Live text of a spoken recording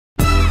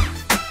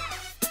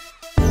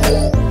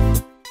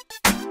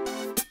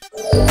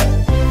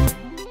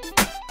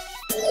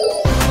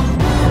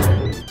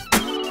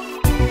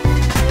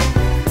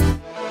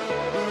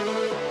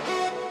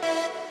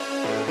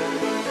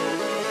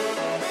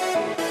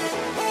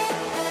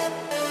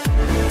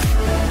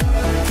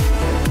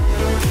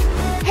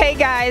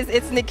guys,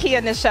 it's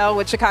Nekia Nichelle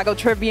with Chicago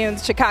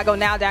Tribune's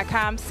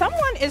ChicagoNow.com.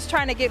 Someone is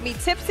trying to get me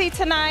tipsy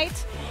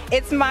tonight.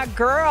 It's my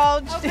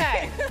girl.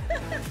 Okay.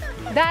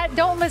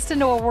 Don't listen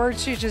to a word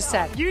she just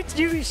said.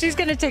 She's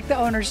going to take the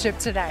ownership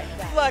today.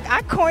 Look,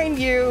 I coined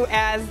you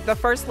as the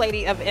first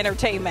lady of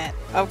entertainment,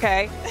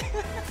 okay?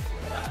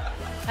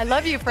 I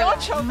love you for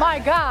that. My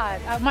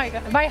God.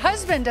 My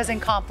husband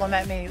doesn't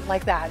compliment me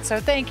like that, so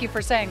thank you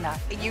for saying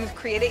that. You've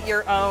created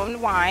your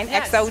own wine,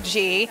 Yes.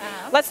 XOG.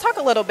 Let's talk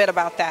a little bit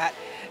about that.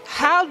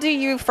 How do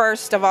you,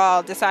 first of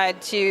all,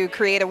 decide to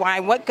create a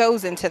wine? What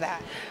goes into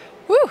that?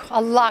 Whew,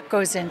 a lot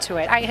goes into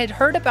it. I had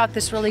heard about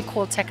this really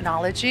cool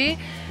technology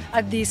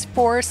of these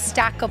 4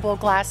 stackable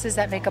glasses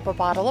that make up a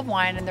bottle of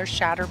wine, and they're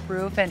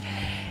shatterproof. And,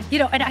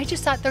 and I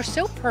just thought they're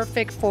so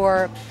perfect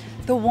for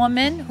the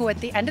woman who at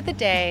the end of the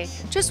day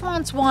just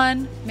wants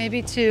 1,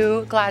 maybe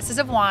 2 glasses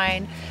of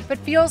wine, but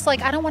feels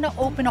like I don't want to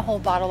open a whole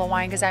bottle of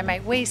wine because I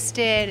might waste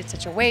it. It's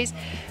such a waste.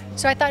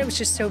 So I thought it was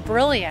just so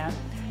brilliant.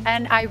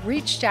 And I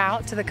reached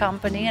out to the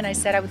company and I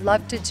said, I would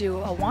love to do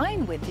a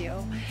wine with you.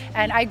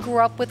 And I grew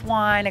up with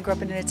wine. I grew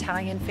up in an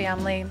Italian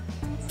family.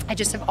 I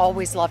just have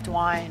always loved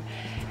wine.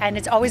 And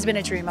it's always been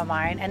a dream of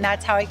mine. And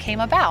that's how it came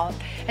about.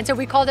 And so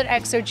we called it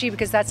XOG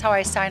because that's how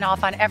I sign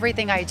off on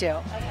everything I do.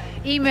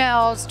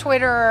 Emails,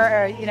 Twitter,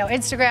 or,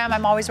 Instagram,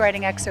 I'm always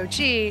writing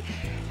XOG.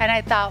 And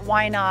I thought,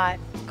 why not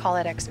call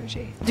it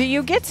XOG? Do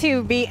you get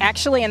to be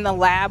actually in the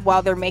lab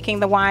while they're making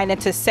the wine and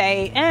to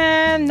say,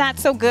 not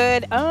so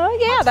good? Oh,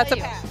 yeah, that's a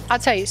pass. I'll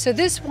tell you. So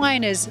this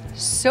wine is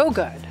so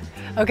good,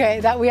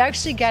 okay, that we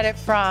actually get it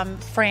from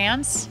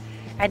France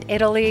and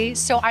Italy.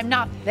 So I'm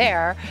not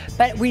there,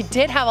 but we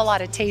did have a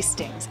lot of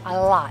tastings,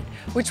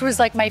 which was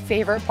like my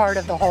favorite part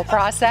of the whole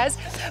process.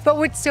 But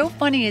what's so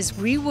funny is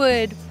we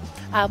would,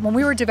 when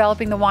we were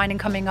developing the wine and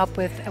coming up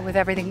with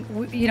everything,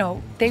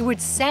 they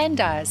would send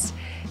us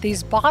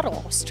these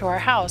bottles to our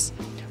house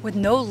with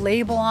no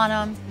label on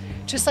them,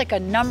 just like a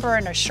number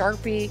and a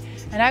Sharpie.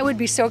 And I would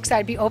be so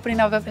excited to be opening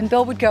them up, and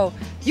Bill would go,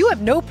 you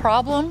have no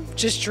problem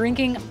just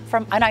drinking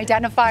from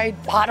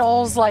unidentified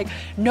bottles, like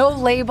no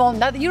label,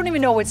 nothing. You don't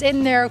even know what's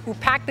in there, who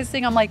packed this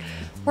thing. I'm like,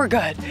 we're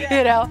good,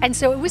 And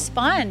so it was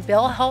fun.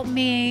 Bill helped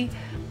me,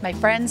 my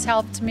friends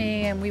helped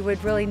me, and we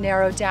would really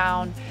narrow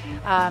down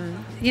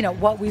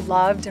what we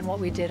loved and what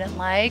we didn't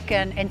like,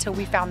 and until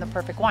we found the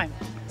perfect wine.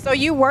 So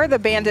you were the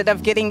bandit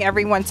of getting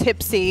everyone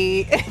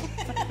tipsy.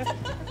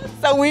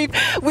 So we've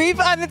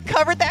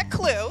uncovered that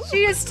clue.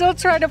 She is still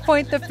trying to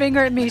point the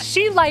finger at me.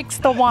 She likes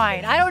the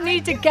wine. I don't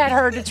need to get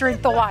her to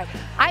drink the wine.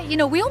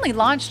 We only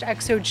launched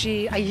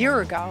XOG a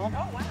year ago.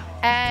 Oh, wow.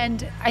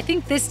 And I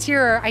think this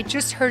year, I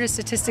just heard a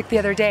statistic the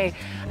other day.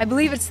 I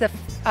believe it's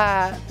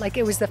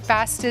it was the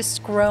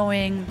fastest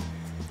growing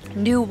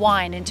new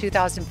wine in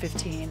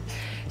 2015.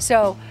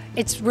 So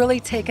it's really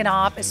taken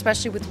off,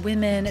 especially with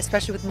women,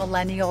 especially with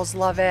millennials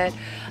love it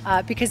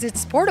because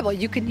it's portable.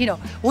 You can,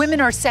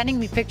 women are sending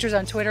me pictures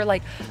on Twitter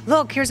like,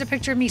 look, here's a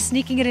picture of me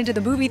sneaking it into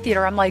the movie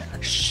theater. I'm like,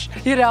 shh,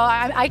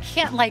 I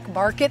can't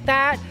market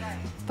that.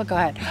 But go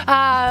ahead.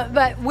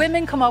 But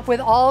women come up with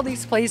all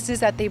these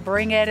places that they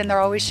bring it, and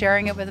they're always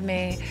sharing it with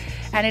me.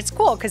 And it's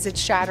cool because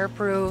it's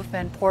shatterproof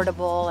and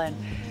portable, and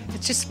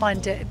it's just fun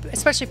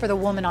especially for the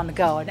woman on the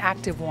go, an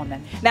active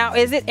woman. Now,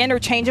 is it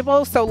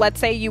interchangeable? So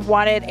let's say you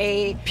wanted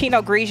a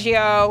Pinot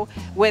Grigio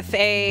with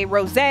a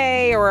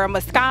Rosé or a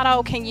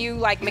Moscato. Can you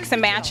mix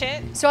and match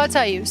it? So I'll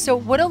tell you. So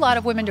what a lot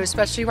of women do,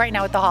 especially right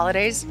now with the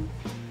holidays,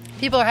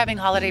 people are having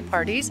holiday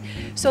parties.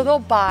 So they'll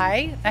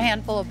buy a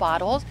handful of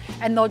bottles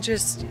and they'll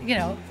just,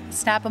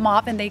 snap them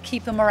off, and they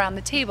keep them around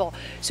the table.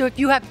 So if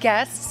you have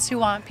guests who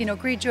want Pinot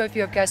Grigio, if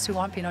you have guests who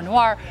want Pinot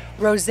Noir,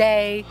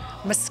 Rosé,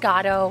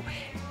 Moscato,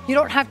 you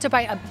don't have to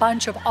buy a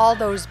bunch of all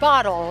those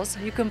bottles.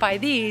 You can buy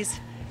these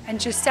and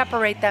just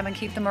separate them and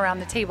keep them around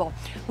the table.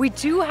 We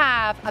do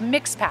have a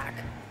mix pack.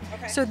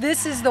 Okay. So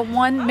this is the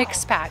one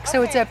mix pack.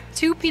 So it's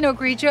 2 Pinot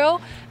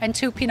Grigio and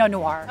 2 Pinot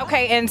Noir.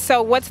 Okay, and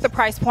so what's the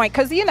price point?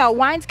 Because,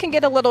 wines can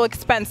get a little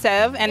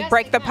expensive and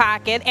break the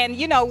pocket. And,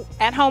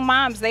 at-home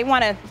moms, they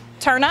want to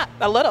turn up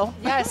a little.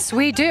 Yes,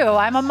 we do.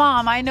 I'm a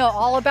mom. I know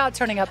all about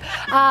turning up.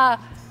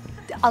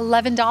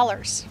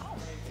 $11.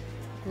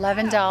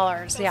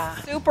 $11, yeah.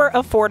 Super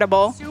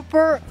affordable.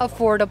 Super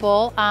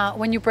affordable.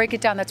 When you break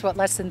it down, that's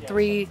less than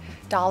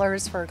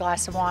 $3 for a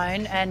glass of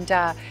wine, and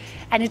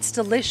it's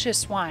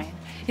delicious wine.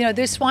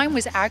 This wine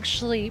was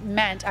actually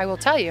meant, I will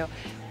tell you,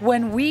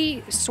 when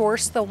we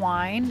sourced the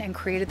wine and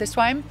created this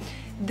wine,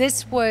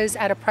 this was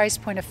at a price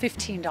point of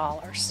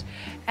 $15.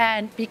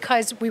 And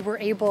because we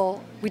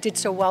did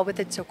so well with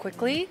it so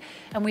quickly,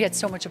 and we had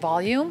so much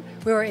volume,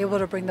 we were able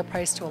to bring the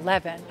price to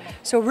 11.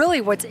 So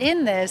really what's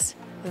in this,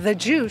 the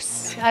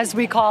juice, as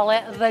we call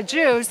it, the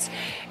juice,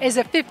 is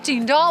a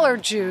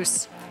 $15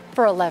 juice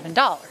for $11.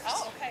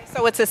 Oh, okay.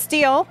 So it's a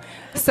steal.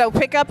 So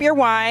pick up your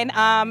wine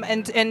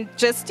and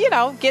just, you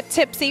know, get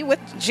tipsy with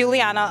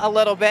Giuliana a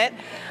little bit.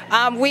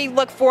 We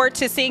look forward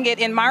to seeing it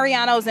in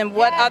Mariano's, and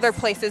what other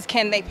places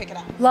can they pick it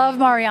up? Love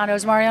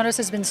Mariano's. Mariano's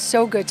has been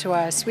so good to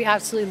us. We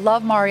absolutely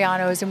love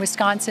Mariano's. In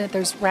Wisconsin,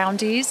 there's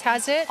Roundy's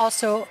has it.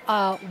 Also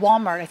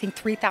Walmart, I think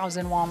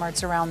 3,000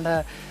 Walmarts around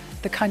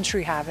the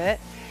country have it.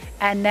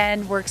 And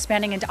then we're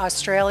expanding into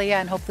Australia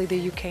and hopefully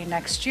the UK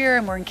next year,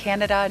 and we're in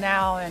Canada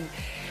now. And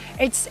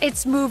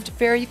it's moved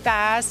very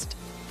fast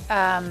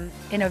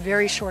in a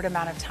very short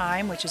amount of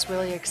time, which is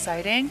really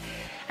exciting.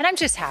 And I'm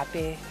just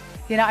happy.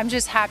 You know, I'm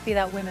just happy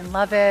that women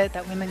love it,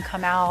 that women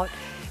come out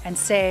and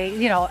say,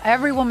 you know,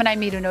 every woman I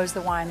meet who knows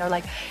the wine, they're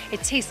like,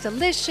 it tastes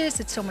delicious,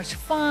 it's so much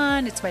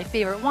fun, it's my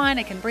favorite wine,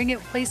 I can bring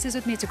it places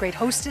with me, it's a great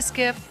hostess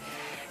gift,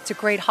 it's a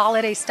great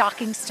holiday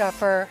stocking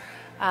stuffer.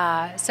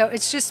 So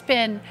it's just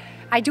been,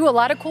 I do a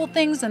lot of cool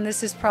things, and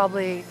this is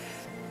probably,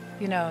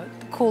 you know,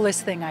 the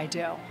coolest thing I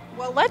do.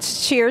 Well,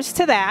 let's cheers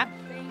to that.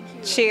 Thank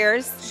you.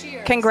 Cheers.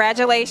 Cheers.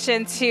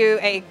 Congratulations to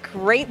a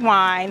great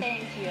wine.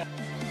 Thank you.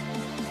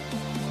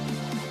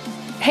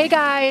 Hey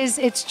guys,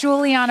 it's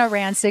Giuliana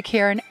Rancic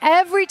here, and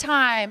every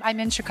time I'm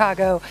in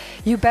Chicago,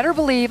 you better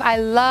believe I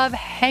love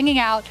hanging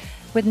out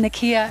with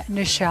Nekia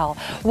Nichelle.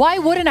 Why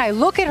wouldn't I?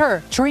 Look at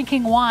her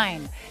drinking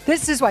wine.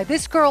 This is why.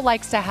 This girl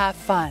likes to have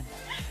fun.